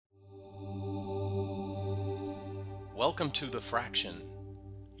Welcome to The Fraction,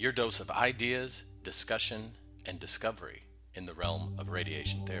 your dose of ideas, discussion, and discovery in the realm of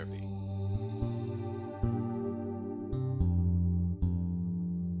radiation therapy.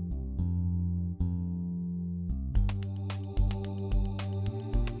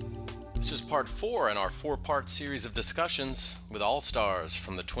 This is part 4 in our 4-part series of discussions with all-stars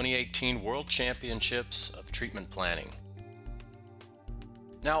from the 2018 World Championships of Treatment Planning.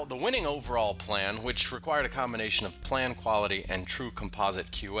 Now, the winning overall plan, which required a combination of plan quality and true composite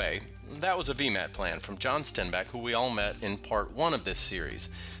QA, that was a VMAT plan from John Stenbeck, who we all met in part 1 of this series.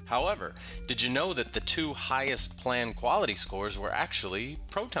 However, did you know that the 2 highest plan quality scores were actually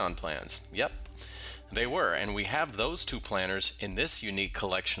proton plans? Yep, they were, and we have those 2 planners in this unique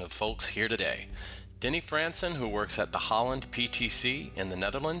collection of folks here today. Dennie Fransen, who works at the Holland PTC in the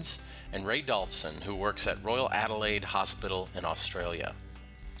Netherlands, and Ray Dalfsen, who works at Royal Adelaide Hospital in Australia.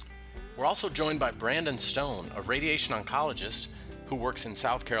 We're also joined by Brandon Stone, a radiation oncologist who works in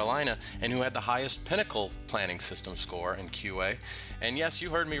South Carolina and who had the highest Pinnacle planning system score in QA. And yes, you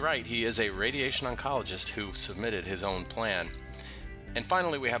heard me right, he is a radiation oncologist who submitted his own plan. And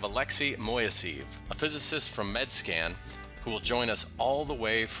finally, we have Aleksey Moiseev, a physicist from Medscan, who will join us all the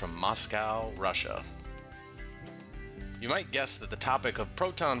way from Moscow, Russia. You might guess that the topic of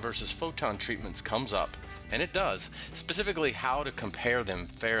proton versus photon treatments comes up, and it does, specifically how to compare them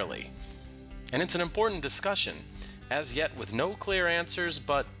fairly. And it's an important discussion, as yet with no clear answers,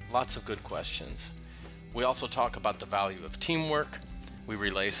 but lots of good questions. We also talk about the value of teamwork, we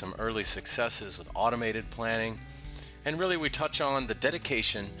relay some early successes with automated planning, and really we touch on the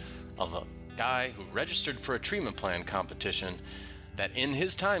dedication of a guy who registered for a treatment plan competition that in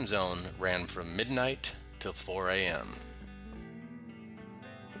his time zone ran from midnight till 4 a.m.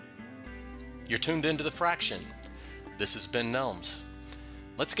 You're tuned into The Fraction. This is Ben Nelms.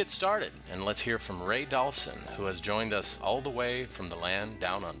 Let's get started, and let's hear from Ray Dalfsen, who has joined us all the way from the land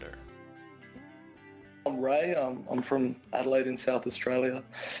down under. I'm Ray. I'm from Adelaide in South Australia.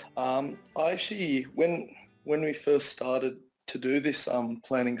 I actually, when we first started to do this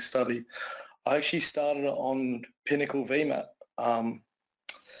planning study, I actually started on Pinnacle VMAT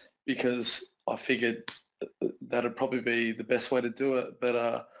because I figured that'd probably be the best way to do it.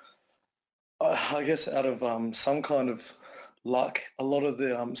 But I guess out of some kind of luck, a lot of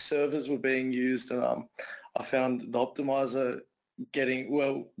the servers were being used, and I found the optimizer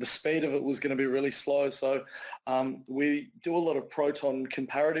the speed of it was going to be really slow. So we do a lot of proton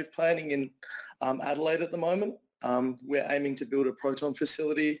comparative planning in Adelaide at the moment. We're aiming to build a proton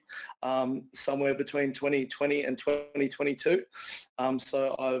facility somewhere between 2020 and 2022.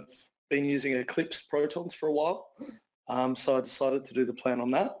 So I've been using Eclipse protons for a while. So I decided to do the plan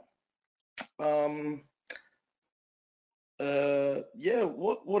on that.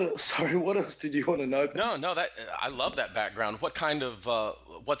 What else did you want to know? No, that I love that background. What kind of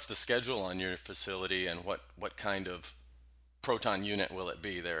what's the schedule on your facility, and what kind of proton unit will it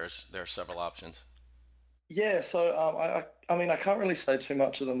be? There are several options. Yeah, so I can't really say too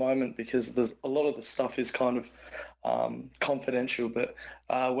much at the moment because there's a lot of the stuff is kind of confidential, but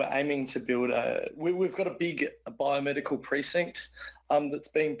we're aiming to build we've got a big biomedical precinct that's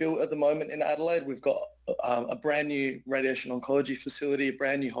being built at the moment in Adelaide. We've got a brand new radiation oncology facility, a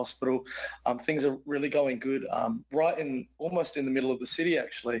brand new hospital. Things are really going good, almost in the middle of the city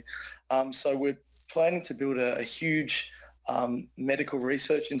actually. So we're planning to build a huge medical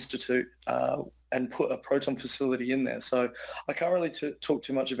research institute and put a proton facility in there. So I can't really talk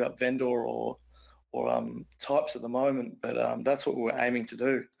too much about vendor or types at the moment, but that's what we're aiming to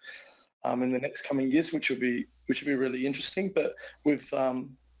do in the next coming years, which will be really interesting. But we've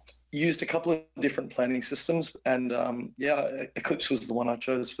used a couple of different planning systems, and Eclipse was the one I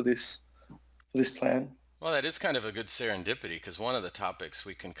chose for this plan. Well, that is kind of a good serendipity, because one of the topics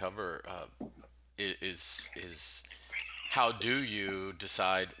we can cover is how do you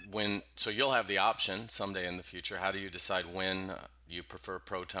decide when, so you'll have the option someday in the future, how do you decide when you prefer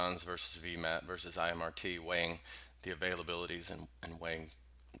protons versus VMAT versus IMRT, weighing the availabilities and weighing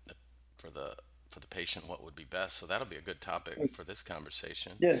for the patient what would be best. So that'll be a good topic for this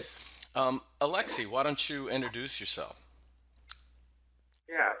conversation. Yeah. Aleksey, why don't you introduce yourself?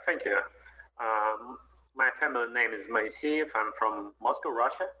 Yeah, thank you. My family name is Moiseev. I'm from Moscow,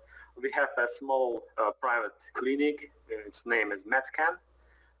 Russia. We have a small private clinic. Its name is Medscan.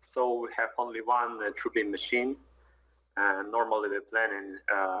 So we have only one TrueBeam machine. Normally we're planning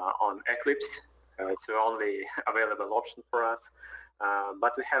on Eclipse. It's the only available option for us.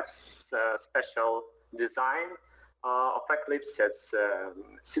 But we have special design of Eclipse. It's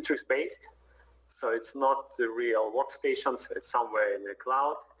Citrix based. So it's not the real workstation. So it's somewhere in the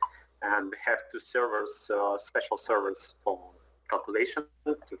cloud. and we have two servers, special servers for calculation,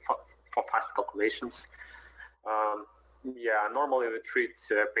 for fast calculations. Normally we treat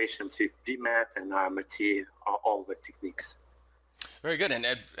patients with VMAT and RMT, all the techniques. Very good.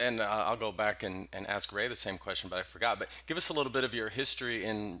 And I'll go back and ask Ray the same question, but I forgot. But give us a little bit of your history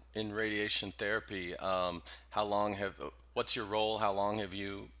in radiation therapy. What's your role? How long have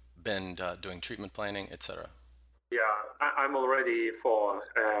you been doing treatment planning, etc.? Yeah, I'm already for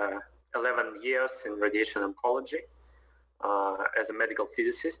 11 years in radiation oncology as a medical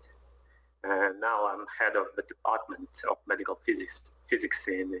physicist. And now I'm head of the Department of Medical Physics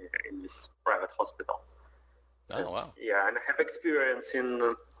in this private hospital. Oh, wow. Yeah, and I have experience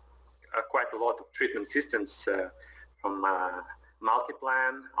in quite a lot of treatment systems from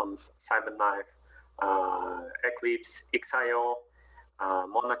Multiplan on CyberKnife, Eclipse, XIO,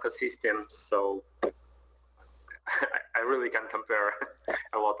 Monaco systems. So I really can compare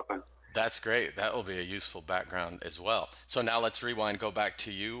a lot of them. That's great. That will be a useful background as well. So now let's rewind. Go back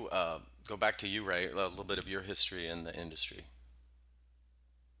to you, Ray. A little bit of your history in the industry.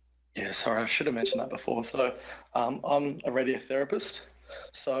 Yeah, sorry, I should have mentioned that before. So I'm a radiotherapist.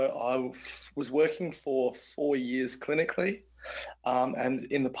 So I was working for 4 years clinically. And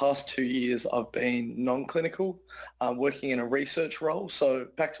in the past 2 years, I've been non-clinical, working in a research role. So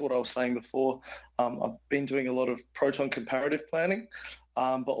back to what I was saying before, I've been doing a lot of proton comparative planning,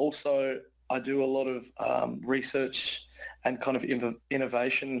 but also I do a lot of research and kind of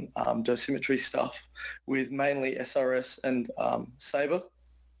innovation dosimetry stuff with mainly SRS and SABR.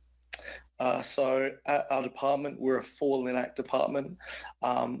 So at our department, we're a 4-LINAC department.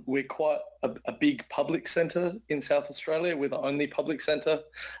 We're quite a big public centre in South Australia. We're the only public centre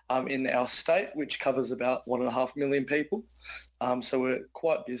in our state, which covers about 1.5 million people. So we're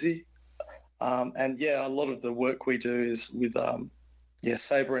quite busy. And yeah, a lot of the work we do is with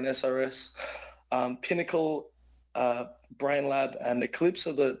SABR and SRS. Pinnacle, BrainLab and Eclipse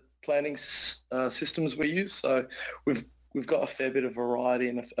are the planning systems we use. So we've got a fair bit of variety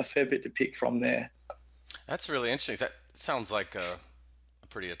and a fair bit to pick from there. That's really interesting. That sounds like a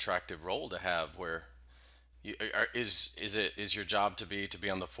pretty attractive role to have. Where is your job to be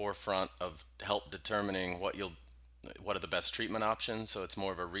on the forefront of help determining what are the best treatment options? So it's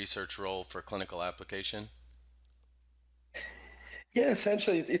more of a research role for clinical application. Yeah,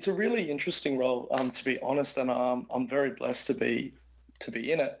 essentially, it's a really interesting role, to be honest, and I'm very blessed to be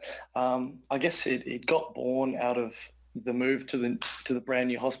in it. I guess it got born out of the move to the brand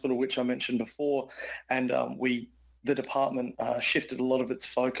new hospital, which I mentioned before, and the department shifted a lot of its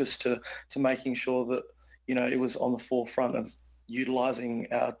focus to making sure that it was on the forefront of utilising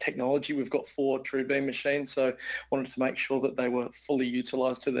our technology. We've got 4 TrueBeam machines, so wanted to make sure that they were fully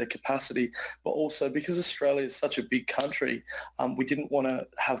utilised to their capacity. But also because Australia is such a big country, we didn't want to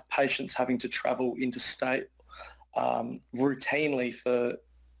have patients having to travel interstate routinely for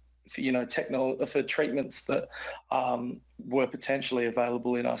treatments that were potentially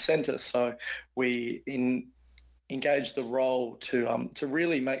available in our centre. So we engaged the role to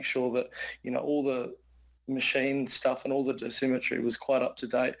really make sure that all the machine stuff and all the dosimetry was quite up to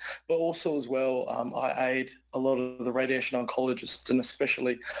date. But also as well, I aid a lot of the radiation oncologists and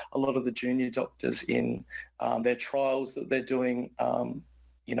especially a lot of the junior doctors in their trials that they're doing.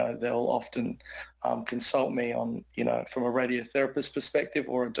 They'll often consult me on, from a radiotherapist perspective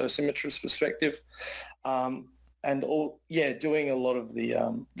or a dosimetrist perspective, doing a lot of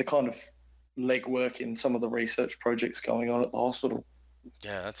the kind of legwork in some of the research projects going on at the hospital.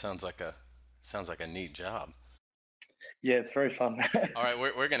 Yeah, that sounds like a neat job. Yeah, it's very fun. All right,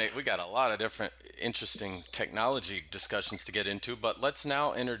 we got a lot of different interesting technology discussions to get into, but let's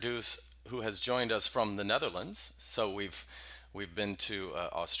now introduce who has joined us from the Netherlands. So we've been to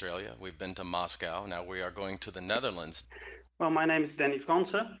Australia, we've been to Moscow, now we are going to the Netherlands. Well, my name is Dennie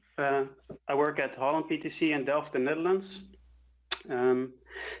Fransen. I work at Holland PTC in Dalfsen, Netherlands.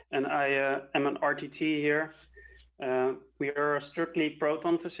 And I am an RTT here. We are a strictly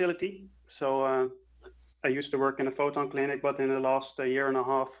proton facility. So I used to work in a photon clinic, but in the last year and a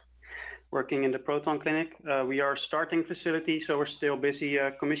half working in the proton clinic. We are a starting facility, so we're still busy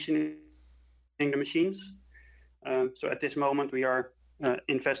commissioning the machines. So at this moment we are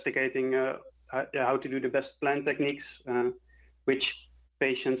investigating how to do the best plan techniques, which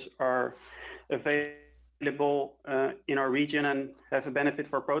patients are available in our region and have a benefit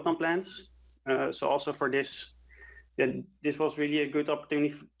for proton plans. So also for this, this was really a good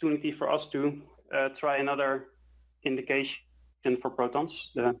opportunity for us to try another indication for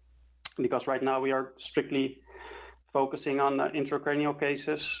protons, because right now we are strictly focusing on intracranial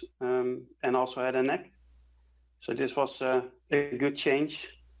cases and also head and neck. So this was a good change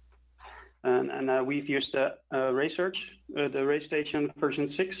And we've used the research, the RayStation version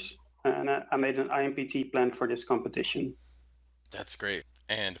 6, and I made an IMPT plan for this competition. That's great.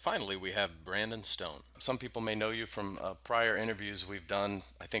 And finally, we have Brandon Stone. Some people may know you from prior interviews we've done.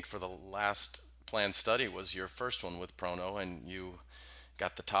 I think for the last planned study was your first one with Prono, and you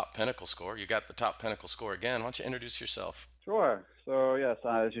got the top Pinnacle score. You got the top Pinnacle score again. Why don't you introduce yourself? Sure. So yes,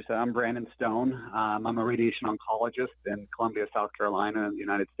 as you said, I'm Brandon Stone. I'm a radiation oncologist in Columbia, South Carolina, in the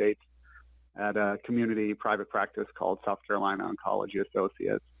United States, at a community private practice called South Carolina Oncology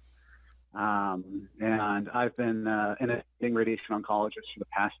Associates. And I've been an radiation oncologist for the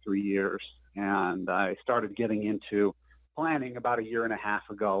past 3 years, and I started getting into planning about a year and a half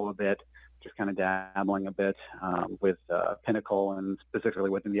ago a bit, just kind of dabbling a bit with Pinnacle, and specifically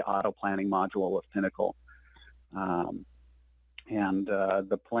within the auto planning module of Pinnacle. And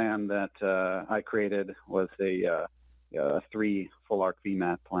the plan that I created was a 3 full arc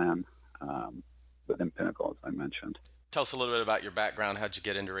VMAT plan within Pinnacle, as I mentioned. Tell us a little bit about your background. How'd you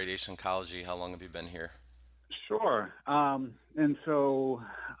get into radiation oncology? How long have you been here? Sure. And so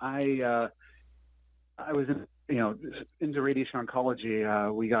I was into radiation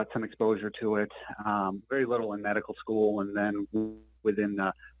oncology. We got some exposure to it, very little in medical school, and then within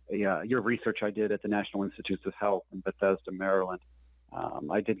a year of research I did at the National Institutes of Health in Bethesda, Maryland.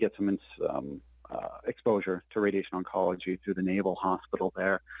 I did get some exposure to radiation oncology through the Naval Hospital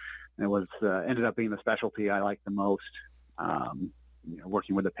there. And it was ended up being the specialty I liked the most,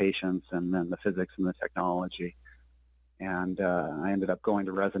 working with the patients and then the physics and the technology. And I ended up going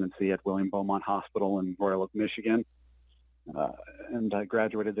to residency at William Beaumont Hospital in Royal Oak, Michigan. And I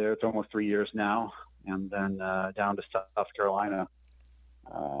graduated there. It's almost 3 years now. And then down to South Carolina.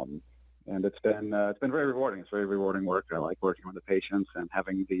 And it's been very rewarding. It's very rewarding work. I like working with the patients, and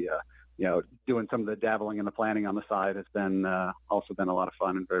having the doing some of the dabbling and the planning on the side has been also been a lot of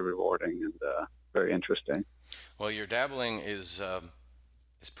fun and very rewarding and very interesting. Well, your dabbling is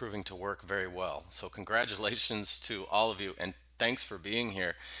proving to work very well. So congratulations to all of you, and thanks for being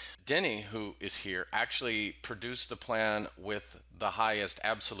here. Dennie, who is here, actually produced the plan with the highest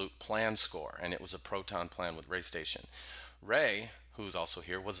absolute plan score, and it was a proton plan with RayStation. Ray, who's also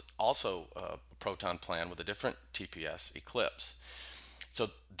here, was also a proton plan with a different TPS, Eclipse. So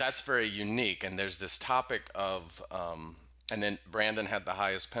that's very unique. And there's this topic of, and then Brandon had the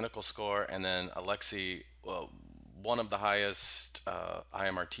highest Pinnacle score, and then Aleksey, one of the highest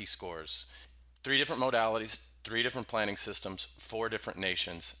IMRT scores. 3 different modalities, 3 different planning systems, 4 different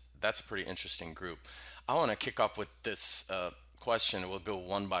nations. That's a pretty interesting group. I want to kick off with this question. We'll go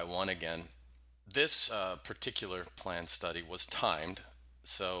one by one again. This particular plan study was timed,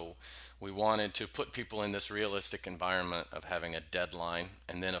 so we wanted to put people in this realistic environment of having a deadline,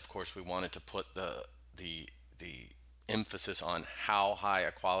 and then of course we wanted to put the emphasis on how high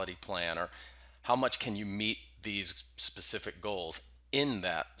a quality plan, or how much can you meet these specific goals in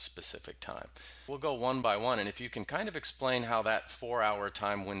that specific time. We'll go one by one, and if you can kind of explain how that 4-hour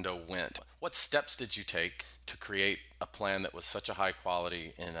time window went. What steps did you take to create a plan that was such a high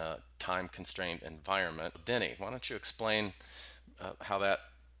quality in a time-constrained environment? Dennie, why don't you explain how that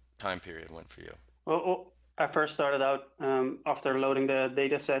time period went for you? Well, I first started out after loading the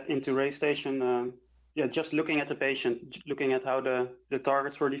data set into RayStation, just looking at the patient, looking at how the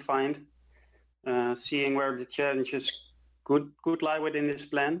targets were defined, seeing where the challenges could lie within this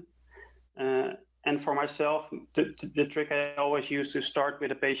plan. And for myself, the trick I always use to start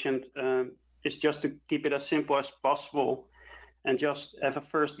with a patient is just to keep it as simple as possible and just have a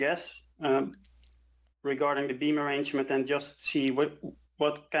first guess regarding the beam arrangement, and just see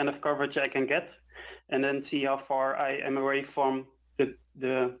what kind of coverage I can get, and then see how far I am away from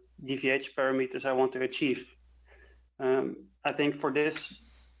the DVH parameters I want to achieve. I think for this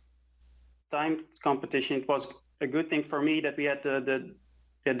time competition, it was a good thing for me that we had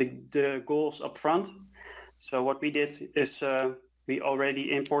the goals up front. So what we did is we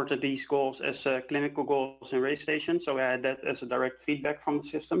already imported these goals as clinical goals in RayStation, so I had that as a direct feedback from the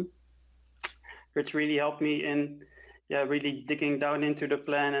system, which really helped me in really digging down into the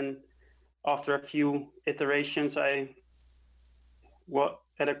plan. And after a few iterations, I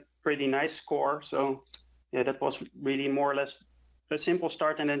had a pretty nice score. So that was really more or less a simple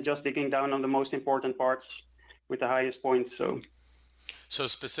start, and then just digging down on the most important parts with the highest points. So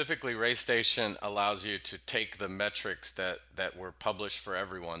specifically, RayStation allows you to take the metrics that were published for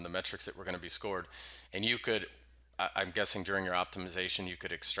everyone, the metrics that were going to be scored, and you could, I'm guessing during your optimization, you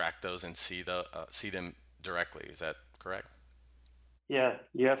could extract those and see them directly. Is that correct? Yeah,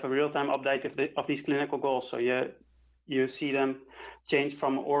 you have a real-time update of these clinical goals. So you see them change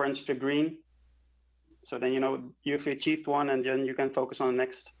from orange to green. So then you've achieved one, and then you can focus on the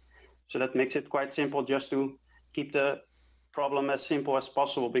next. So that makes it quite simple just to keep the problem as simple as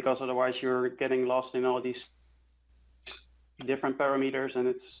possible, because otherwise you're getting lost in all these different parameters, and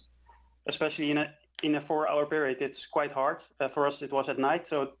it's especially in a 4-hour period, it's quite hard. For us, it was at night,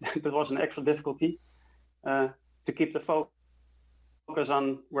 so it was an extra difficulty to keep the focus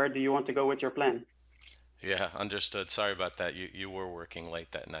on where do you want to go with your plan. Yeah, understood. Sorry about that. You were working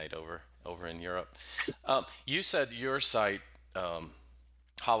late that night over in Europe. You said your site,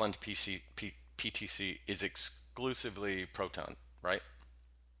 Holland PTC, is exclusively proton, right?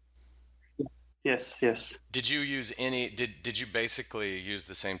 Yes. Did you use did you basically use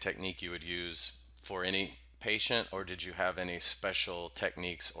the same technique you would use for any patient, or did you have any special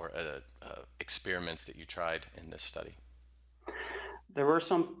techniques or experiments that you tried in this study? There were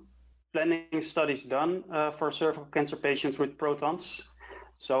some planning studies done for cervical cancer patients with protons.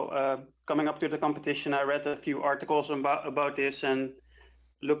 So coming up to the competition, I read a few articles about this and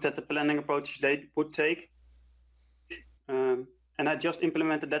looked at the planning approaches they would take. And I just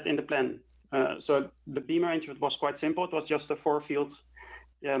implemented that in the plan. So the beam arrangement was quite simple. It was just a 4-field,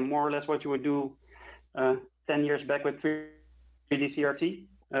 more or less what you would do 10 years back with 3D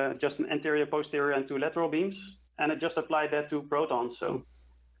CRT, just an anterior, posterior, and 2 lateral beams. And I just applied that to protons. So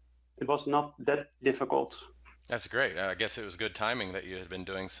it was not that difficult. That's great. I guess it was good timing that you had been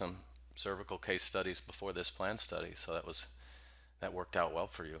doing some cervical case studies before this plan study. So that worked out well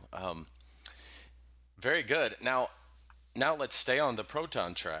for you. Very good. Now let's stay on the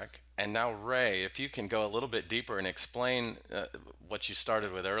proton track. And now, Ray, if you can go a little bit deeper and explain what you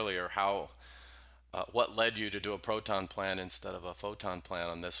started with earlier, what led you to do a proton plan instead of a photon plan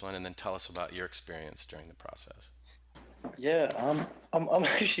on this one, and then tell us about your experience during the process. Yeah, I'm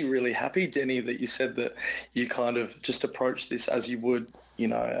actually really happy, Denny, that you said that you kind of just approach this as you would,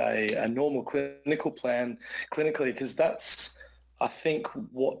 a normal clinical plan clinically, because that's, I think,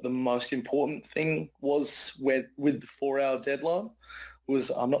 what the most important thing was with the 4-hour deadline.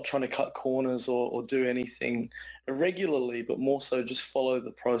 I'm not trying to cut corners or do anything irregularly, but more so just follow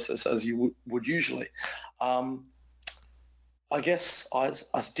the process as you would usually. I guess I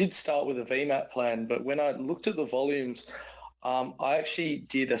did start with a VMAT plan, but when I looked at the volumes, I actually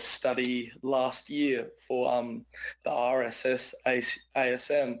did a study last year for the RSS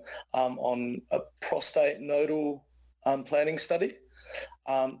ASM on a prostate nodal planning study,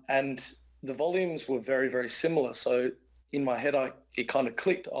 and the volumes were very, very similar. So in my head, it kind of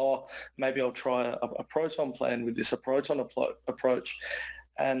clicked, maybe I'll try a proton plan with this, a proton approach.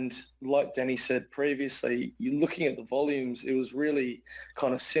 And like Denny said previously, you're looking at the volumes, it was really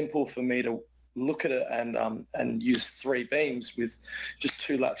kind of simple for me to look at it and use 3 beams with just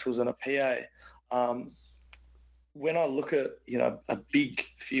 2 laterals and a PA. When I look at, a big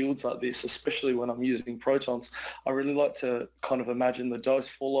fields like this, especially when I'm using protons, I really like to kind of imagine the dose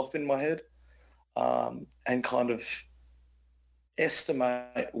fall off in my head and kind of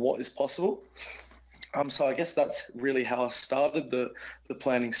estimate what is possible. So I guess that's really how I started the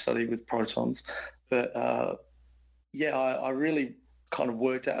planning study with protons. But I really kind of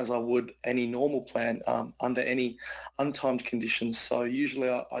worked it as I would any normal plan under any untimed conditions. So usually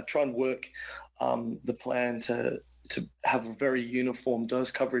I try and work the plan to have a very uniform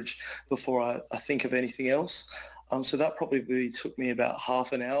dose coverage before I think of anything else. So that probably took me about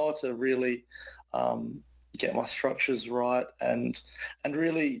half an hour to really get my structures right and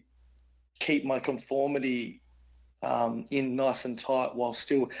really keep my conformity in nice and tight while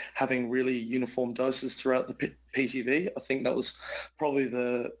still having really uniform doses throughout the PCV. I think that was probably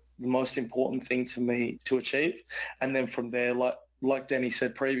the most important thing to me to achieve. And then from there, like Denny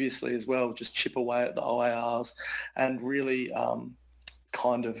said previously as well, just chip away at the OIRs and really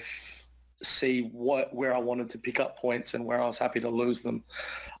kind of see where I wanted to pick up points and where I was happy to lose them.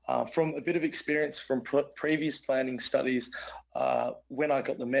 From a bit of experience from previous planning studies, when I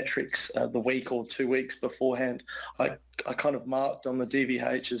got the metrics the week or 2 weeks beforehand, I kind of marked on the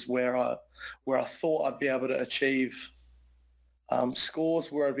DVHs where I thought I'd be able to achieve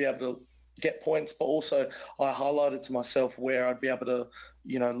scores, where I'd be able to get points, but also I highlighted to myself where I'd be able to,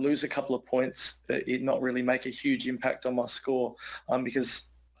 lose a couple of points, but it not really make a huge impact on my score, because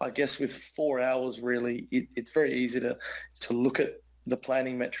I guess with 4 hours, really, it's very easy to look at the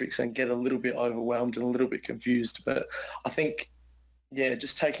planning metrics and get a little bit overwhelmed and a little bit confused. But I think,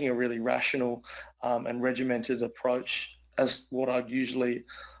 just taking a really rational and regimented approach as what I'd usually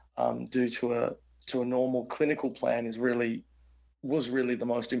do to a normal clinical plan was really the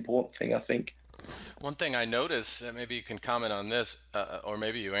most important thing, I think. One thing I noticed, maybe you can comment on this, or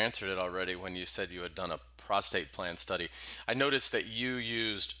maybe you answered it already when you said you had done a prostate plan study. I noticed that you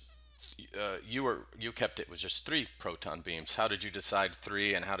used you kept it with just 3 proton beams. How did you decide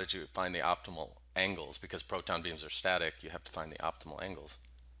 3, and how did you find the optimal angles? Because proton beams are static, you have to find the optimal angles.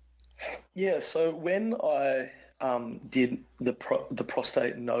 Yeah, so when I did the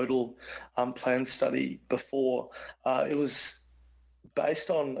prostate nodal plan study before, it was based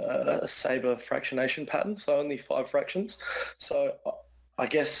on a Saber fractionation pattern, so only 5 fractions. So I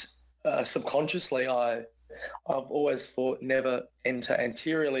guess subconsciously I've always thought never enter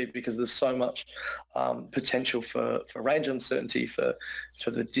anteriorly because there's so much potential for range uncertainty, for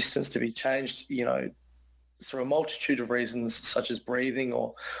the distance to be changed, through a multitude of reasons such as breathing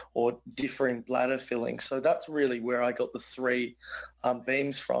or differing bladder filling. So that's really where I got the 3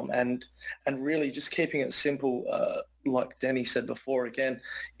 beams from, and really just keeping it simple, like Denny said before, again,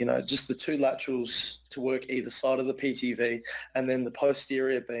 just the 2 laterals to work either side of the PTV, and then the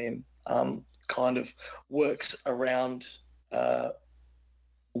posterior beam kind of works around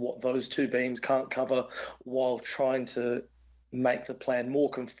what those 2 beams can't cover, while trying to make the plan more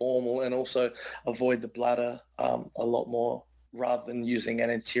conformal and also avoid the bladder a lot more, rather than using an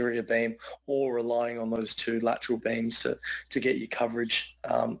anterior beam or relying on those 2 lateral beams to get you coverage,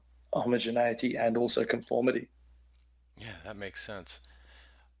 homogeneity, and also conformity. Yeah, that makes sense.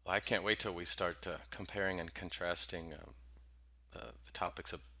 Well, I can't wait till we start comparing and contrasting the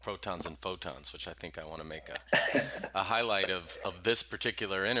topics of protons and photons, which I think I want to make a highlight of this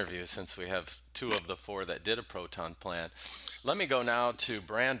particular interview, since we have 2 of the 4 that did a proton plan. Let me go now to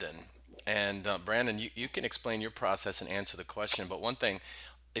Brandon. And Brandon, you can explain your process and answer the question. But one thing,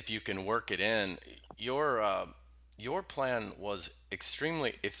 if you can work it in, your plan was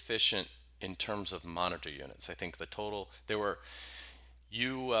extremely efficient in terms of monitor units. I think the total,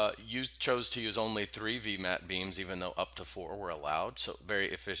 you chose to use only 3 VMAT beams, even though up to 4 were allowed. So very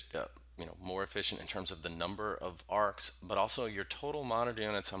efficient, more efficient in terms of the number of arcs, but also your total monitor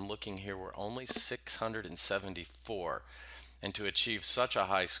units, I'm looking here, were only 674. And to achieve such a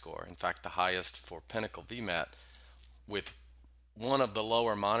high score, in fact, the highest for Pinnacle VMAT, with one of the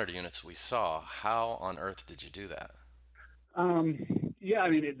lower monitor units we saw, how on earth did you do that? Yeah, I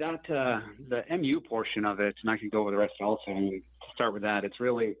mean, that the MU portion of it, and I can go over the rest also. I mean, to start with that, it's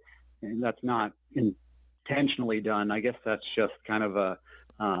really, that's not intentionally done. I guess that's just kind of a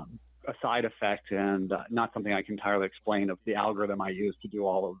side effect, and not something I can entirely explain, of the algorithm I use to do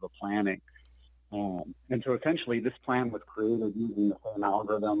all of the planning. And so essentially this plan was created using the same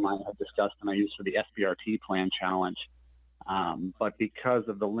algorithm I had discussed and I used for the SBRT plan challenge. But because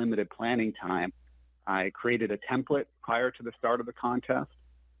of the limited planning time, I created a template prior to the start of the contest.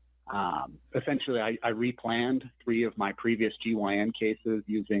 Essentially, I replanned 3 of my previous GYN cases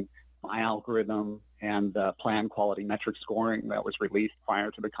using my algorithm and the plan quality metric scoring that was released prior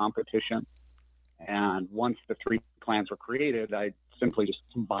to the competition. And once the 3 plans were created, I simply just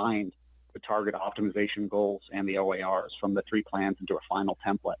combined the target optimization goals and the OARs from the 3 plans into a final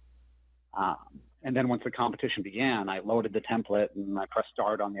template. And then once the competition began, I loaded the template and I pressed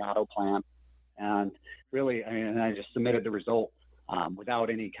start on the auto plan. And really, I mean, I just submitted the result without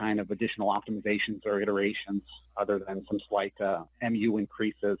any kind of additional optimizations or iterations, other than some slight MU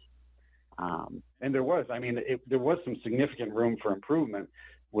increases. And there was some significant room for improvement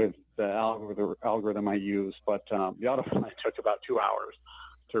with the algorithm I used, but the auto plan took about 2 hours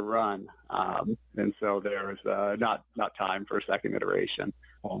to run, and so there was not time for a second iteration.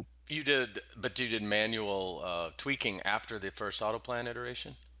 You did manual tweaking after the first auto plan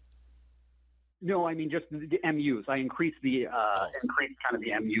iteration? No, I mean just the MUs. I increased the kind of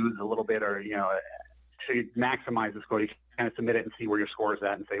the MUs a little bit, or to maximize the score. You kind of submit it and see where your score is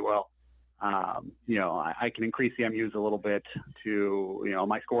at, and say, well, I can increase the MUs a little bit to,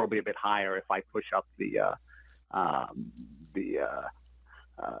 my score will be a bit higher if I push up the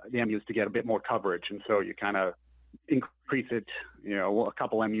MUs to get a bit more coverage. And so you kind of increase it, a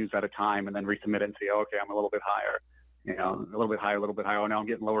couple MUs at a time, and then resubmit it and say, okay, I'm a little bit higher, a little bit higher. Oh, now I'm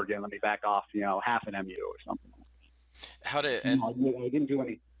getting lower again. Let me back off, half an MU or something. I didn't do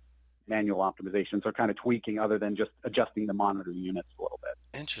any manual optimizations or kind of tweaking other than just adjusting the monitor units a little bit.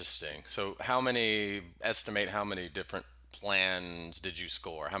 Interesting. So estimate how many different plans did you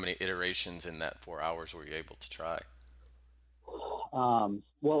score? How many iterations in that 4 hours were you able to try?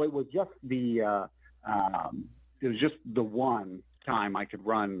 Well, it was just the one time I could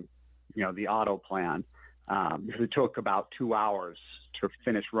run, the auto plan, because it took about 2 hours to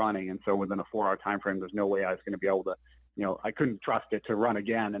finish running. And so within a 4-hour time frame, there's no way I was going to be able to, I couldn't trust it to run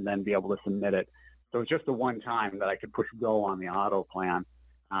again and then be able to submit it. So it was just the one time that I could push go on the auto plan.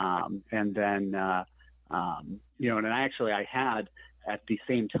 And then, and actually I had at the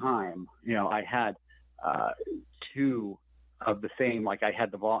same time, I had 2 of the same, like I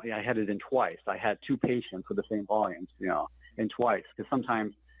had I had it in twice. I had two patients with the same volumes, in twice. Because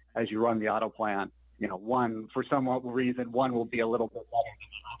sometimes as you run the auto plan, one, for some reason, one will be a little bit better than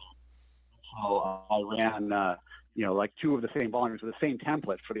the other. So I ran, like two of the same volumes with the same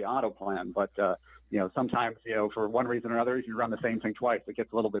template for the auto plan. But, sometimes, for one reason or another, if you run the same thing twice, it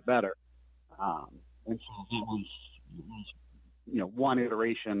gets a little bit better. And so it was one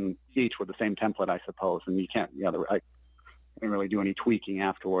iteration each with the same template, I suppose. And you can't, I didn't really do any tweaking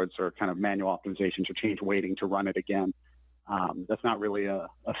afterwards or kind of manual optimizations or change weighting to run it again. That's not really a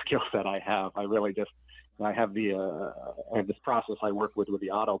skill set I have. I really just, I have this process I work with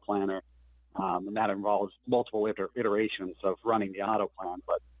the auto planner, and that involves multiple iterations of running the auto plan.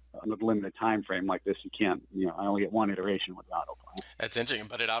 But on a limited time frame like this, you can't, I only get one iteration with the auto plan. That's interesting,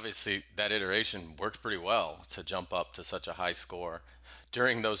 but that iteration worked pretty well to jump up to such a high score.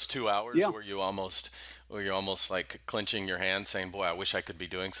 During those 2 hours, Yeah. were you almost like clenching your hands saying, boy, I wish I could be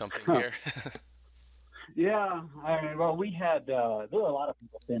doing something here? Yeah, we had, there were a lot of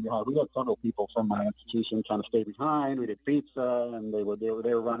people staying behind. We had several people from my institution trying to stay behind. We did pizza, and they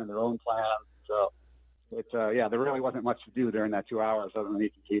were running their own plans. So there really wasn't much to do during that 2 hours other than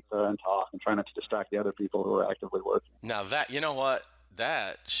eat pizza and talk and try not to distract the other people who were actively working. Now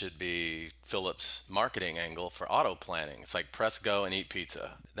that should be Philip's marketing angle for auto planning. It's like press go and eat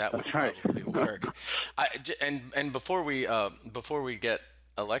pizza. That would probably work. And before we get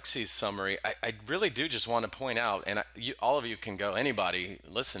Aleksey's summary, I really do just want to point out, and all of you can go, anybody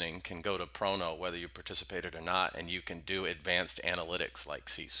listening can go to Prono, whether you participated or not, and you can do advanced analytics like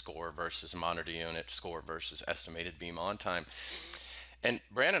see score versus monitor unit, score versus estimated beam on time. And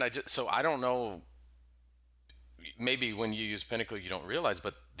Brandon, I don't know, maybe when you use Pinnacle you don't realize,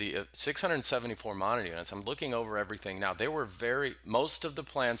 but the 674 monitor units, I'm looking over everything now. Most of the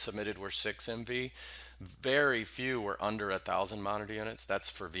plans submitted were 6 MV. Very few were under 1,000 monitor units. That's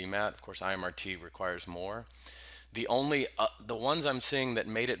for VMAT. Of course, IMRT requires more. The ones I'm seeing that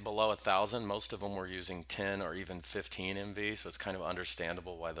made it below 1,000, most of them were using 10 or even 15 MV, so it's kind of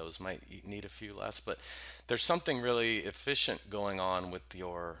understandable why those might need a few less. But there's something really efficient going on with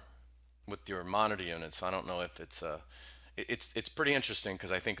your monitor units. I don't know if it's pretty interesting,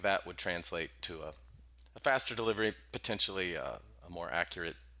 because I think that would translate to a faster delivery, potentially a more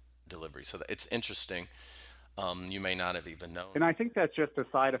accurate delivery. So it's interesting. You may not have even known. And I think that's just a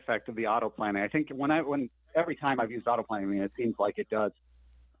side effect of the auto planning. I think every time I've used auto planning, it seems like it does.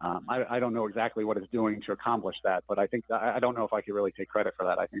 I don't know exactly what it's doing to accomplish that, but I think I don't know if I could really take credit for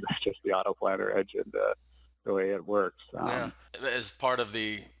that. I think that's just the auto planner edge and the way it works. As part of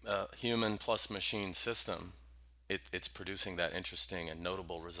the human plus machine system, it's producing that interesting and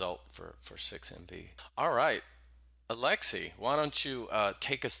notable result for 6MB. All right. Aleksey, why don't you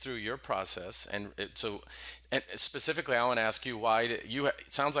take us through your process? And specifically, I want to ask you it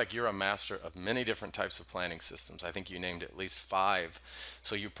sounds like you're a master of many different types of planning systems. I think you named at least 5.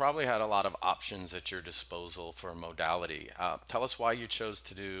 So you probably had a lot of options at your disposal for modality. Tell us why you chose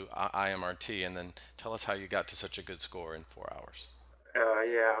to do IMRT, and then tell us how you got to such a good score in 4 hours.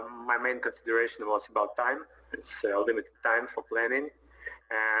 My main consideration was about time. It's limited time for planning.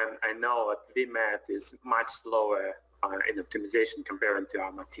 And I know that VMAT is much slower in optimization compared to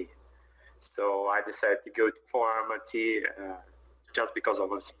RMRT. So I decided to go for RMRT just because of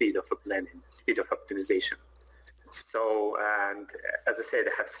the speed of the planning, speed of optimization. So, and as I said,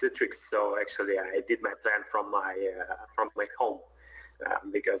 I have Citrix, so actually I did my plan from my home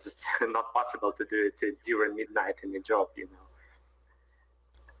because it's not possible to do it during midnight in the job,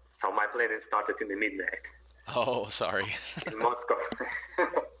 So my planning started in the midnight. Oh, sorry. In Moscow.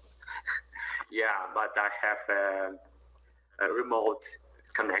 Yeah, but I have a remote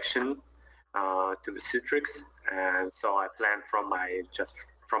connection to the Citrix, and so I plan from my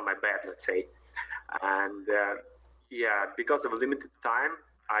bed, let's say. And because of limited time,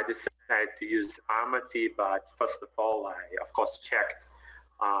 I decided to use RMRT, but first of all, I of course checked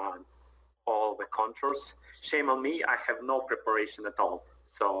all the contours. Shame on me, I have no preparation at all.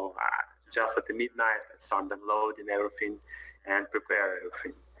 So just at the midnight, I start downloading everything and prepare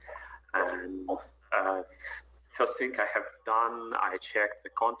everything. And first thing I have done, I checked the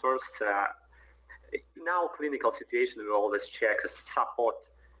contours. In our clinical situation, we always check support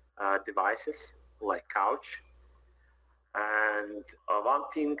devices like couch. And one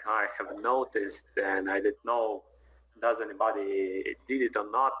thing I have noticed, and I didn't know does anybody did it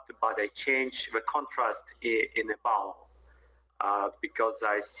or not, but I changed the contrast in the bowel. Because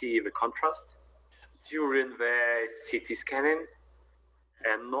I see the contrast during the CT scanning,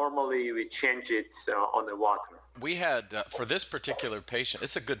 and normally we change it on the water. We had, for this particular patient,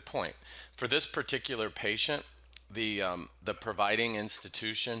 it's a good point. For this particular patient, the providing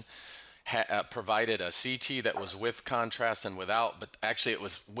institution provided a CT that was with contrast and without, but actually it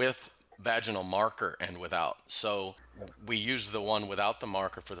was with vaginal marker and without. So we used the one without the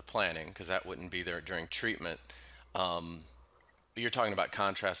marker for the planning because that wouldn't be there during treatment. But you're talking about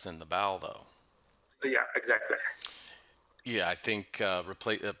contrast in the bowel, though. Yeah, exactly. Yeah, I think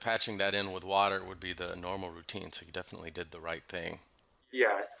patching that in with water would be the normal routine, so you definitely did the right thing.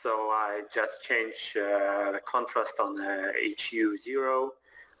 Yeah, so I just changed the contrast on HU0,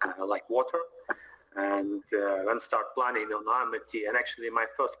 like water, and then start planning on RMT. And actually my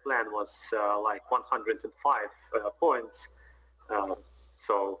first plan was like 105 points,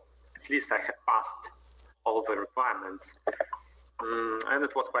 so at least I had passed all the requirements, and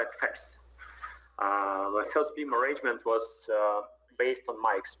it was quite fast. My first beam arrangement was based on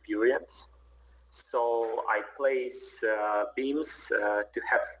my experience. So I place beams to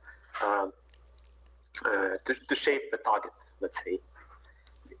have to shape the target, let's say,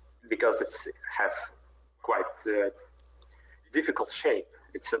 because it's have quite difficult shape.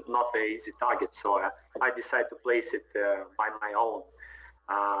 It's not an easy target, so I decided to place it by my own.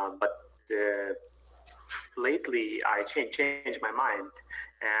 But lately I changed my mind,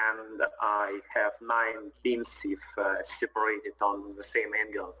 and I have 9 beams separated on the same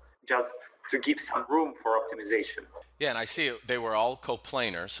angle, just to give some room for optimization. Yeah, and I see they were all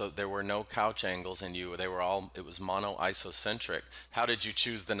coplanar, so there were no couch angles in you. It was mono-isocentric. How did you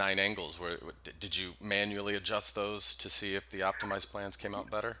choose the 9 angles? Did you manually adjust those to see if the optimized plans came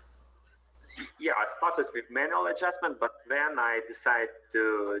out better? Yeah, I started with manual adjustment, but then I decided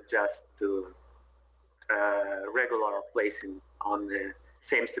to just do regular placing on the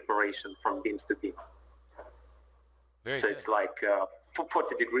same separation from beams to beam. Very so good. It's like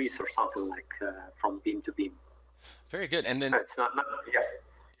 40 degrees or something like from beam to beam. Very good. And then it's not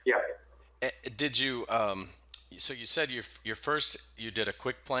yeah. Did you so you said your first, you did a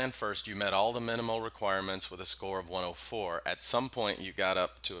quick plan first, you met all the minimal requirements with a score of 104. At some point you got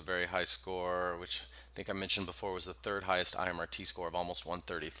up to a very high score, which I think I mentioned before was the 3rd highest IMRT score of almost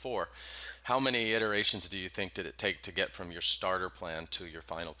 134. How many iterations do you think did it take to get from your starter plan to your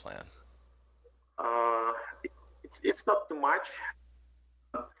final plan? It's not too much.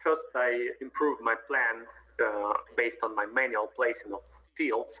 First, I improved my plan based on my manual placing of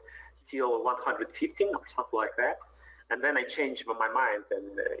fields till 115 or something like that. And then I changed my mind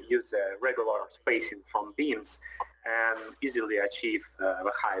and use a regular spacing from beams and easily achieve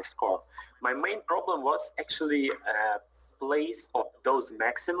the highest score. My main problem was actually place of dose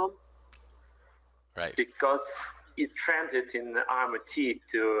maximum. Right. Because it trended in RMT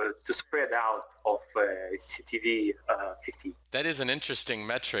to spread out of CTV 50. That is an interesting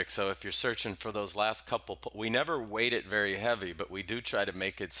metric. So if you're searching for those last couple, we never weight it very heavy, but we do try to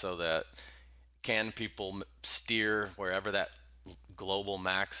make it so that can people steer wherever that global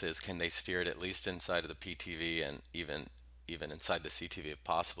max is, can they steer it at least inside of the PTV and even inside the CTV if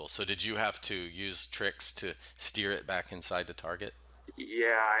possible? So did you have to use tricks to steer it back inside the target?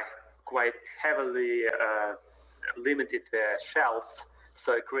 Yeah, I quite heavily limited shells,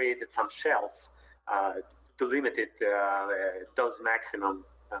 so I created some shells to limit it dose maximum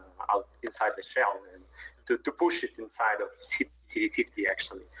out inside the shell and to push it inside of CTV50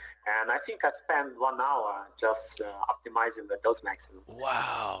 actually. And I think I spent 1 hour just optimizing the dose maximum.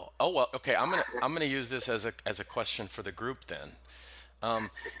 Wow. Oh well. Okay. I'm gonna use this as a question for the group then.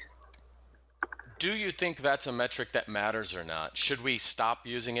 Do you think that's a metric that matters or not? Should we stop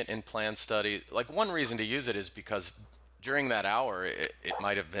using it in plan study? Like one reason to use it is because during that hour it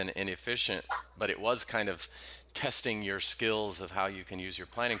might have been inefficient, but it was kind of testing your skills of how you can use your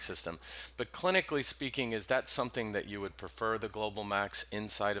planning system. But clinically speaking, is that something that you would prefer the global max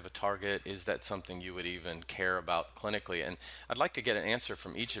inside of a target? Is that something you would even care about clinically? And I'd like to get an answer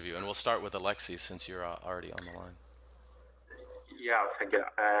from each of you, and we'll start with Aleksey since you're already on the line. Yeah, thank you.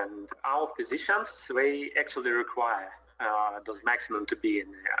 And our physicians, they actually require those maximum to be in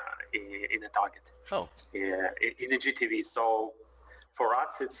a target. Oh. In a GTV. So for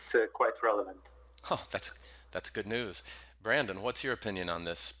us, it's quite relevant. Oh, that's good news. Brandon, what's your opinion on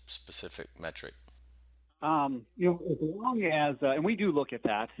this specific metric? As long as, and we do look at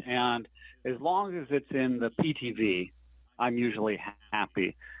that, and as long as it's in the PTV, I'm usually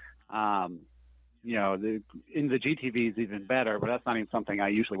happy. In the GTV is even better, but that's not even something I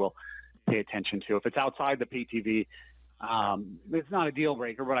usually will pay attention to. If it's outside the PTV, it's not a deal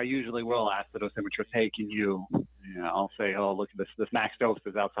breaker, but I usually will ask the dosimetrist, hey, can I'll say, oh, look at this max dose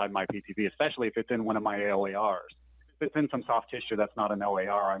is outside my PTV, especially if it's in one of my OARs. If it's in some soft tissue that's not an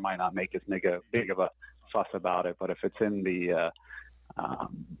OAR, I might not make as big of a fuss about it. But if it's in the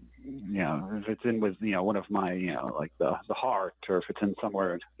if it's in with, one of my, like the heart, or if it's in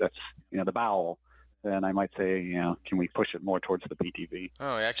somewhere that's, the bowel, then I might say, can we push it more towards the PTV?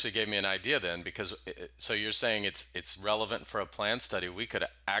 Oh, it actually gave me an idea then, because so you're saying it's relevant for a plan study. We could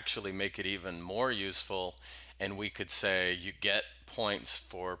actually make it even more useful, and we could say you get points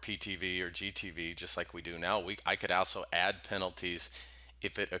for PTV or GTV just like we do now. I could also add penalties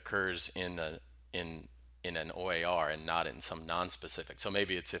if it occurs in an OAR and not in some non-specific. So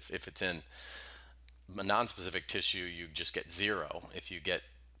maybe it's if it's in a non-specific tissue, you just get 0. If you get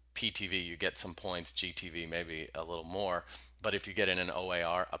PTV, you get some points, GTV maybe a little more, but if you get in an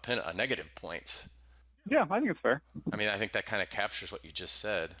OAR, a negative points. Yeah, I think it's fair. I mean, I think that kind of captures what you just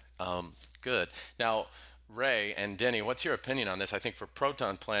said. Good. Now, Ray and Denny, what's your opinion on this? I think for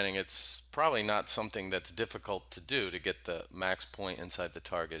proton planning, it's probably not something that's difficult to do to get the max point inside the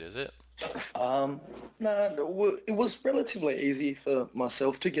target, is it? No, it was relatively easy for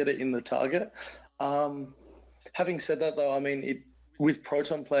myself to get it in the target. Having said that, though, I mean, with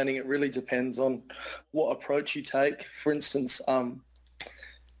proton planning, it really depends on what approach you take. For instance,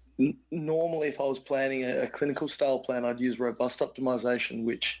 normally if I was planning a clinical style plan, I'd use robust optimization,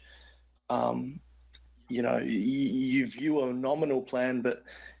 which, you view a nominal plan, but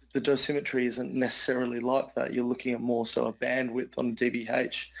the dosimetry isn't necessarily like that. You're looking at more so a bandwidth on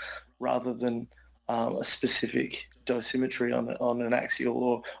DBH rather than a specific dosimetry on an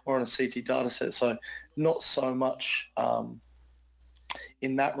axial or on a CT data set. So not so much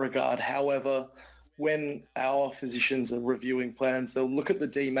in that regard. However, when our physicians are reviewing plans, they'll look at the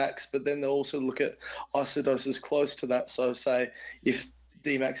Dmax, but then they'll also look at isodoses close to that. So say if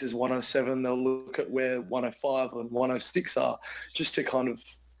Dmax is 107, they'll look at where 105 and 106 are, just to kind of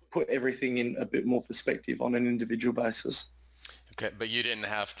put everything in a bit more perspective on an individual basis. Okay, but you didn't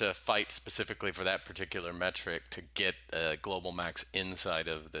have to fight specifically for that particular metric to get a global max inside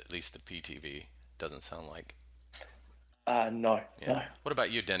of at least the PTV, doesn't sound like. No. What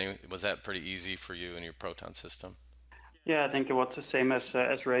about you, Denny? Was that pretty easy for you in your proton system? Yeah, I think it was the same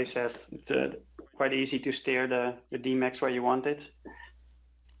as Ray said. It's quite easy to steer the Dmax where you want it.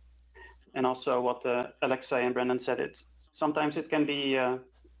 And also what Aleksey and Brendan said, sometimes it can be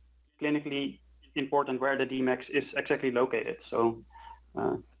clinically important where the Dmax is exactly located. So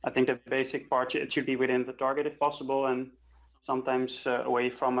I think the basic part, it should be within the target if possible, and sometimes away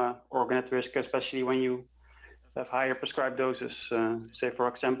from an organ at risk, especially when you have higher prescribed doses. Say, for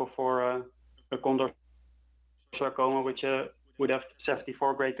example, for a condor sarcoma, which would have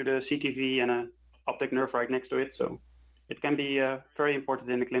 74 grade to the CTV and an optic nerve right next to it. So it can be very important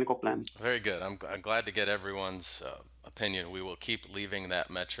in the clinical plan. Very good. I'm glad to get everyone's opinion. We will keep leaving that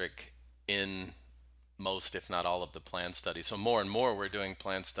metric in most, if not all, of the plan studies. So more and more we're doing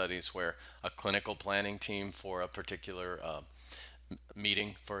plan studies where a clinical planning team for a particular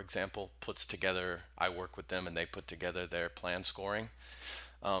meeting, for example, puts together, I work with them and they put together their plan scoring.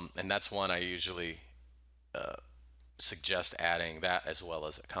 And that's one I usually suggest adding. That as well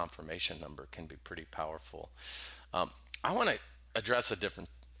as a confirmation number can be pretty powerful. I want to address a different,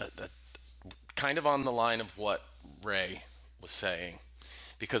 kind of on the line of what Ray was saying,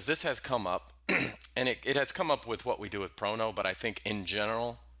 because this has come up, and it has come up with what we do with Prono, but I think in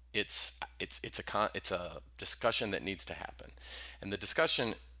general, it's a discussion that needs to happen. And the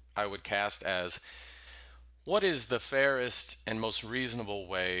discussion I would cast as, what is the fairest and most reasonable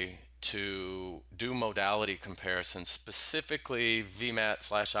way to do modality comparisons, specifically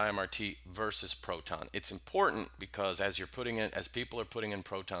VMAT/IMRT versus proton? It's important because as people are putting in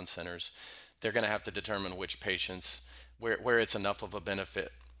proton centers, they're going to have to determine which patients, where it's enough of a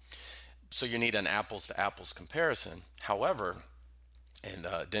benefit. So you need an apples to apples comparison. However, and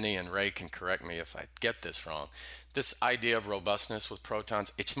Denny and Ray can correct me if I get this wrong, this idea of robustness with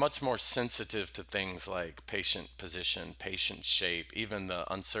protons, it's much more sensitive to things like patient position, patient shape, even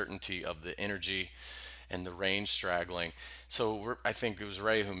the uncertainty of the energy and the range straggling. So I think it was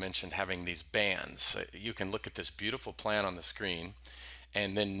Ray who mentioned having these bands. You can look at this beautiful plan on the screen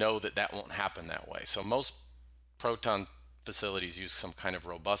and then know that won't happen that way. So most proton facilities use some kind of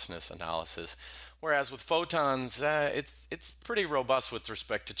robustness analysis, whereas with photons, it's pretty robust with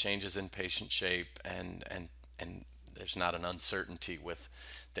respect to changes in patient shape, and there's not an uncertainty with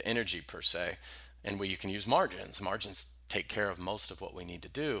the energy per se. And you can use margins. Margins take care of most of what we need to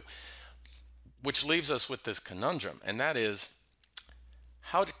do, which leaves us with this conundrum, and that is,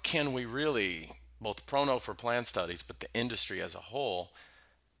 how can we really, both Prono for plan studies, but the industry as a whole,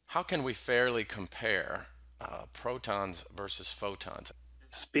 how can we fairly compare protons versus photons?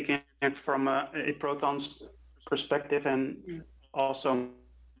 Speaking from a proton's perspective, and also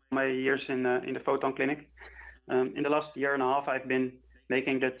my years in the photon clinic, in the last year and a half, I've been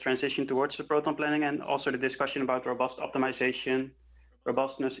making the transition towards the proton planning, and also the discussion about robust optimization,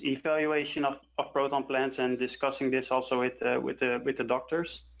 robustness evaluation of proton plans, and discussing this also with the doctors.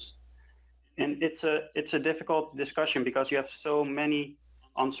 And it's a difficult discussion because you have so many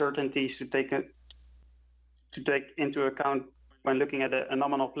uncertainties to take into account when looking at a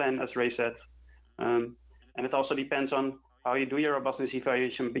nominal plan, as Ray said. And it also depends on how you do your robustness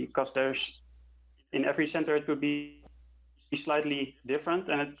evaluation, because in every center it would be slightly different,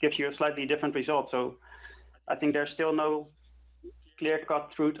 and it gives you a slightly different result. So I think there's still no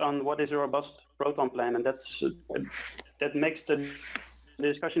clear-cut truth on what is a robust proton plan, and that makes the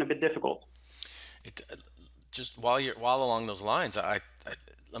discussion a bit difficult. Just while along those lines,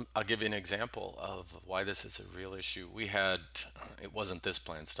 I'll give you an example of why this is a real issue. We had, it wasn't this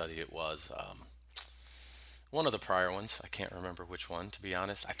plan study, it was one of the prior ones. I can't remember which one, to be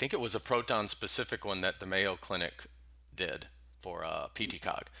honest. I think it was a proton-specific one that the Mayo Clinic did for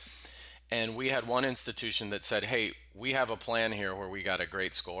PTCOG. And we had one institution that said, hey, we have a plan here where we got a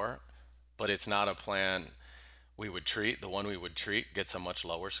great score, but it's not a plan we would treat. The one we would treat gets a much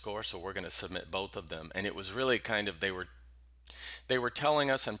lower score, so we're going to submit both of them. And it was really kind of, they were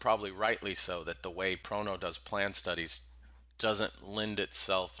telling us, and probably rightly so, that the way Prono does plan studies doesn't lend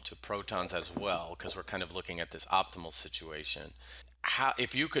itself to protons as well, because we're kind of looking at this optimal situation.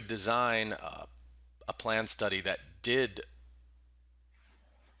 If you could design a plan study that did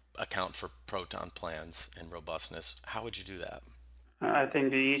account for proton plans and robustness, how would you do that? I think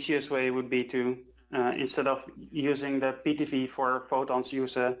the easiest way would be to, instead of using the PTV for photons,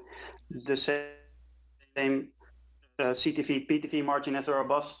 use the same CTV, PTV margin as a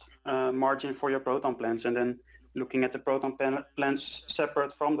robust margin for your proton plans, and then looking at the proton plans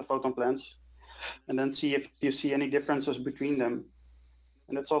separate from the photon plans, and then see if you see any differences between them.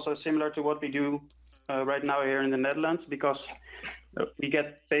 And it's also similar to what we do right now here in the Netherlands, because we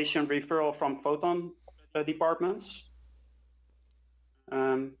get patient referral from photon departments,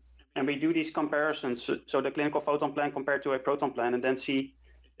 and we do these comparisons, so the clinical photon plan compared to a proton plan, and then see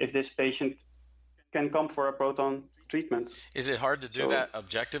if this patient can come for a proton treatment. Is it hard to do that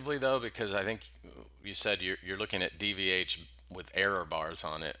objectively, though? Because I think you said you're looking at DVH with error bars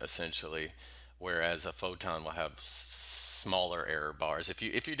on it, essentially, whereas a photon will have smaller error bars. If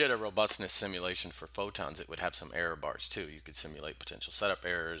you did a robustness simulation for photons, it would have some error bars too. You could simulate potential setup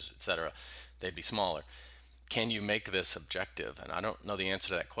errors, etc. They'd be smaller. Can you make this objective? And I don't know the answer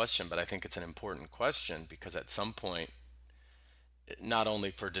to that question, but I think it's an important question, because at some point, not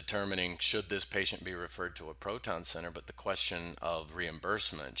only for determining should this patient be referred to a proton center, but the question of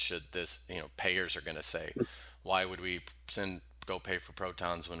reimbursement. Should this, payers are going to say, why would we go pay for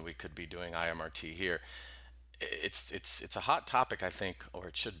protons when we could be doing IMRT here? It's a hot topic, I think, or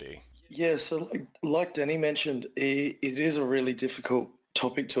it should be. Yeah, so like Denny mentioned, it is a really difficult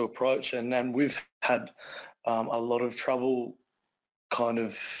topic to approach, and we've had a lot of trouble kind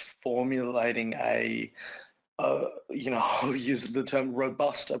of formulating I'll use the term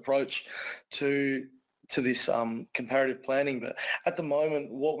robust approach to this comparative planning. But at the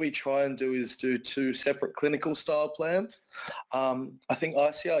moment, what we try and do is do two separate clinical style plans. I think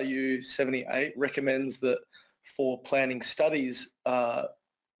ICRU 78 recommends that for planning studies,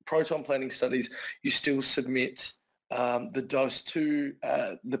 proton planning studies, you still submit the dose to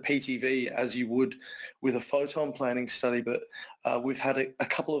the PTV as you would with a photon planning study. But we've had a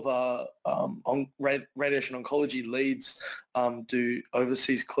couple of our radiation oncology leads do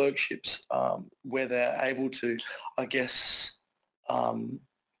overseas clerkships where they're able to, I guess,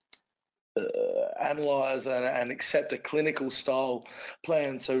 analyze and accept a clinical style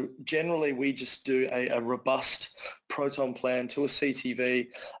plan. So generally we just do a robust proton plan to a CTV,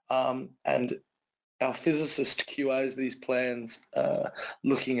 and our physicist QAs these plans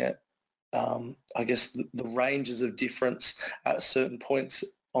looking at, I guess, the ranges of difference at certain points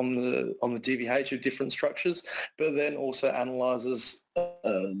on the DVH of different structures, but then also analyzes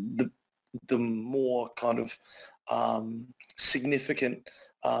the more kind of significant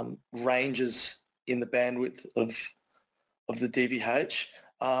ranges in the bandwidth of the DVH,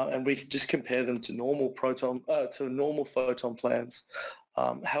 and we could just compare them to normal photon plans.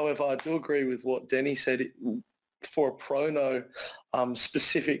 However, I do agree with what Denny said. For a prono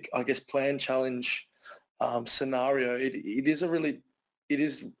specific, I guess, plan challenge scenario, it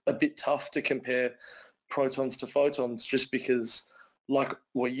is a bit tough to compare protons to photons, just because, like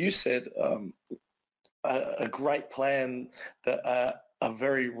what you said, a great plan that a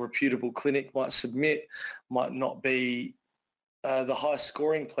very reputable clinic might submit might not be the high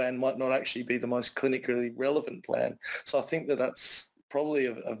scoring plan, might not actually be the most clinically relevant plan. So I think that's probably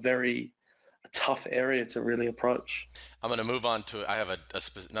a very tough area to really approach. I'm going to move on to, I have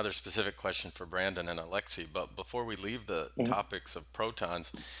another specific question for Brandon and Aleksey, but before we leave the topics of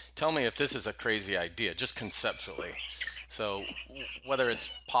protons, tell me if this is a crazy idea, just conceptually. So whether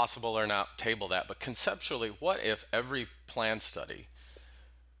it's possible or not, table that, but conceptually, what if every plan study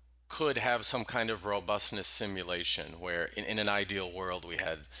could have some kind of robustness simulation where in an ideal world we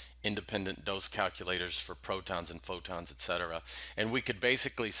had independent dose calculators for protons and photons, etc., and we could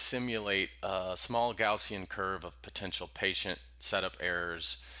basically simulate a small Gaussian curve of potential patient setup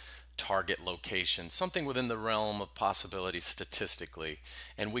errors, target location, something within the realm of possibility statistically,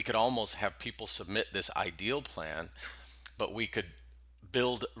 and we could almost have people submit this ideal plan, but we could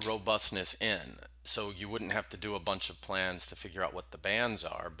build robustness in. So you wouldn't have to do a bunch of plans to figure out what the bands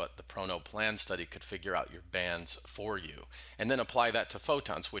are, but the Prono plan study could figure out your bands for you and then apply that to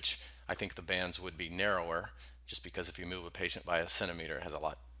photons, which I think the bands would be narrower, just because if you move a patient by a centimeter, it has a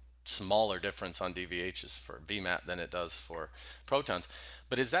lot smaller difference on DVHs for VMAT than it does for protons.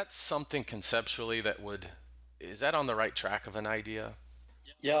 But is that something conceptually is that on the right track of an idea?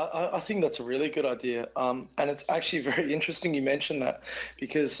 Yeah, I think that's a really good idea. And it's actually very interesting you mentioned that,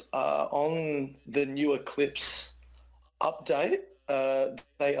 because on the new Eclipse update,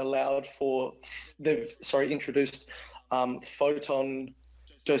 they've introduced photon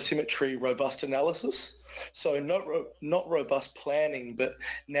dosimetry robust analysis. So not robust planning, but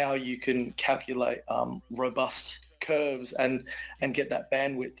now you can calculate robust curves and get that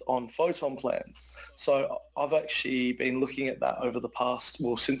bandwidth on photon plans. So I've actually been looking at that over the past,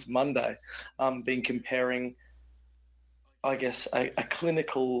 since Monday, been comparing, I guess, a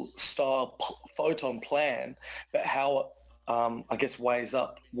clinical style photon plan, but how it, weighs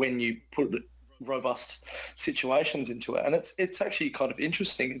up when you put robust situations into it. And it's actually kind of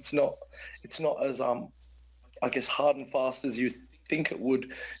interesting. It's not as, hard and fast as you think it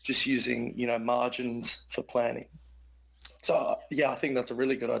would, just using, margins for planning. So, I think that's a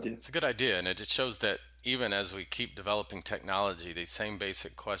really good idea. It's a good idea, and it just shows that even as we keep developing technology, these same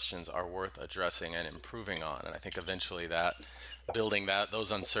basic questions are worth addressing and improving on. And I think eventually building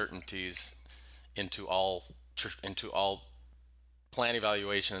those uncertainties into all plan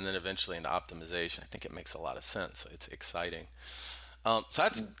evaluation and then eventually into optimization, I think it makes a lot of sense. So it's exciting. So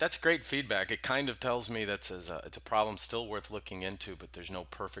that's great feedback. It kind of tells me it's a problem still worth looking into, but there's no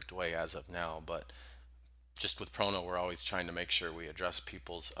perfect way as of now. But just with Prono, we're always trying to make sure we address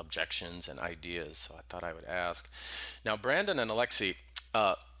people's objections and ideas. So I thought I would ask. Now, Brandon and Aleksey,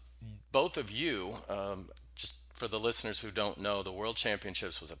 both of you, just for the listeners who don't know, the World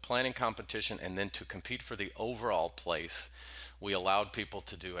Championships was a planning competition, and then to compete for the overall place, we allowed people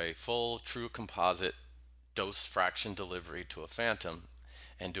to do a full true composite dose fraction delivery to a phantom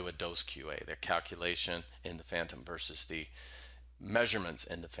and do a dose QA, their calculation in the phantom versus the measurements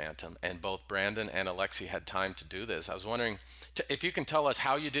in the phantom. And both Brandon and Aleksey had time to do this. I was wondering if you can tell us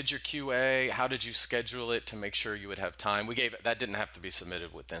how you did your QA, how did you schedule it to make sure you would have time? That didn't have to be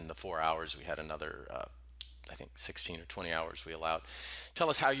submitted within the 4 hours. We had another, 16 or 20 hours we allowed. Tell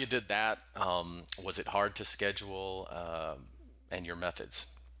us how you did that. Was it hard to schedule, and your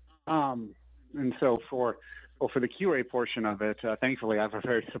methods? And so for the QA portion of it, thankfully I have a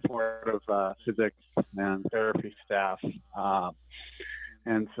very supportive physics and therapy staff.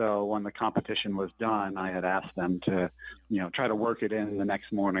 And so when the competition was done, I had asked them to, try to work it in the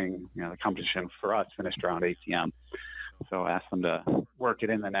next morning. The competition for us finished around 8 p.m. So I asked them to work it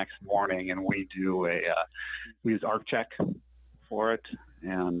in the next morning, and we use ArcCheck for it.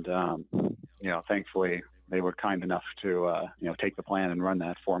 And, thankfully they were kind enough to, take the plan and run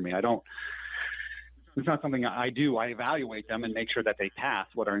that for me. It's not something I do. I evaluate them and make sure that they pass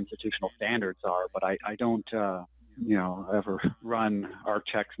what our institutional standards are, but I don't, ever run our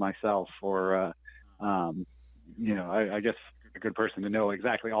checks myself or, I guess a good person to know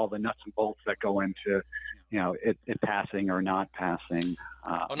exactly all the nuts and bolts that go into, it passing or not passing.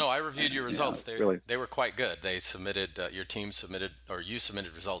 I reviewed your results. They were quite good. They submitted, your team submitted, or you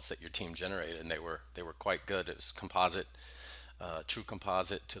submitted results that your team generated, and they were quite good. It was composite, true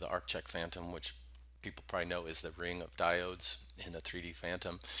composite to the ArcCheck Phantom, which people probably know is the ring of diodes in a 3D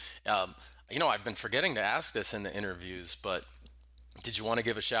Phantom. I've been forgetting to ask this in the interviews, but did you want to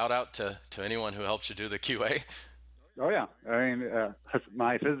give a shout out to anyone who helps you do the QA? Oh yeah,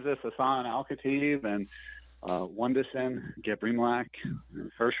 my physicist Hassan Al-Khatib and Wonderson, Gabrimlak,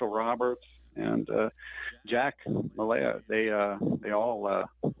 Herschel Roberts, and Jack Malaya. They all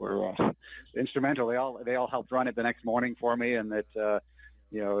were instrumental. They all helped run it the next morning for me, and that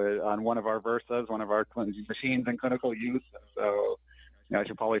on one of our Versas, one of our machines in clinical use. So I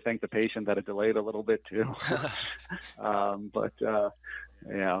should probably thank the patient that it delayed a little bit too.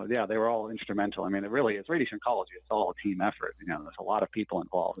 Yeah, they were all instrumental. I mean, it really is radiation oncology. It's all a team effort. There's a lot of people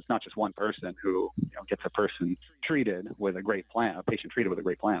involved. It's not just one person who gets a person treated with a great plan, a patient treated with a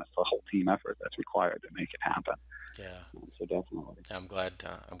great plan. It's a whole team effort that's required to make it happen. Yeah. So definitely. I'm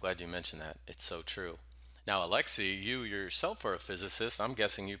glad you mentioned that. It's so true. Now, Aleksey, you yourself are a physicist. I'm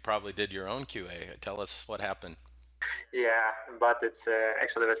guessing you probably did your own QA. Tell us what happened. Yeah, but it's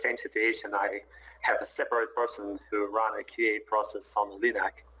actually the same situation. I have a separate person who run a QA process on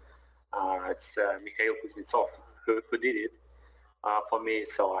Linux. It's Mikhail Kuznetsov who did it for me,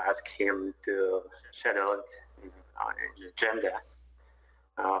 so I asked him to schedule it on an agenda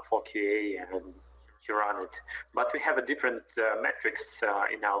for QA, and he ran it. But we have a different metrics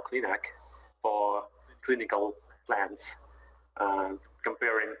in our clinic for clinical plans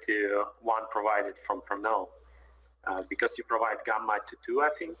comparing to one provided from now. Because you provide gamma to 2, I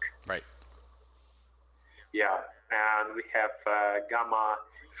think. Right. Yeah, and we have gamma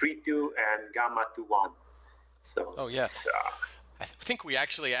 3-2 and gamma 2-1. So. Oh yeah. I think we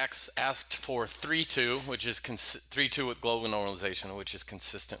actually asked for 3-2, which is 3-2 with global normalization, which is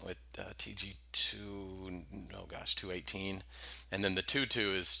consistent with TG2. 218, and then the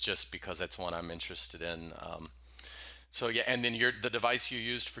 2-2 is just because that's one I'm interested in. So yeah, and then the device you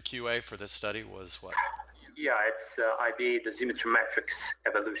used for QA for this study was what? Yeah, it's IBA dosimetry matrix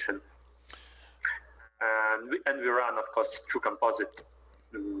evolution, and we run, of course, true composite.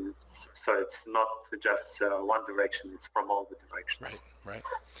 So it's not just one direction; it's from all the directions. Right.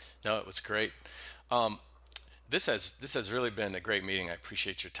 No, it was great. This has really been a great meeting. I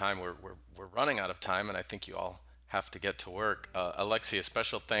appreciate your time. We're running out of time, and I think you all have to get to work. Aleksey, a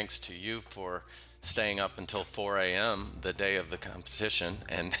special thanks to you for staying up until 4 a.m. the day of the competition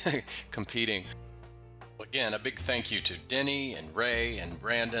and competing. Again, a big thank you to Dennie and Ray and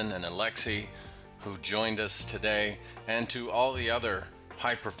Brandon and Aleksey who joined us today, and to all the other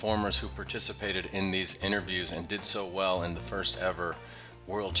high performers who participated in these interviews and did so well in the first ever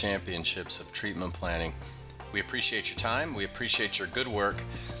World Championships of Treatment Planning. We appreciate your time. We appreciate your good work.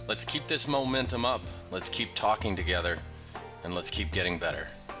 Let's keep this momentum up. Let's keep talking together, and let's keep getting better.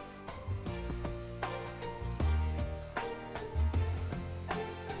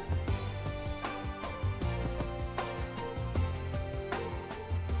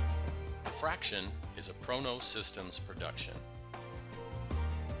 Fraction is a Prono Systems production.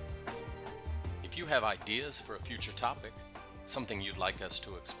 If you have ideas for a future topic, something you'd like us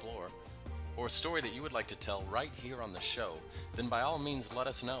to explore, or a story that you would like to tell right here on the show, then by all means let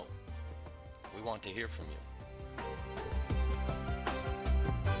us know. We want to hear from you.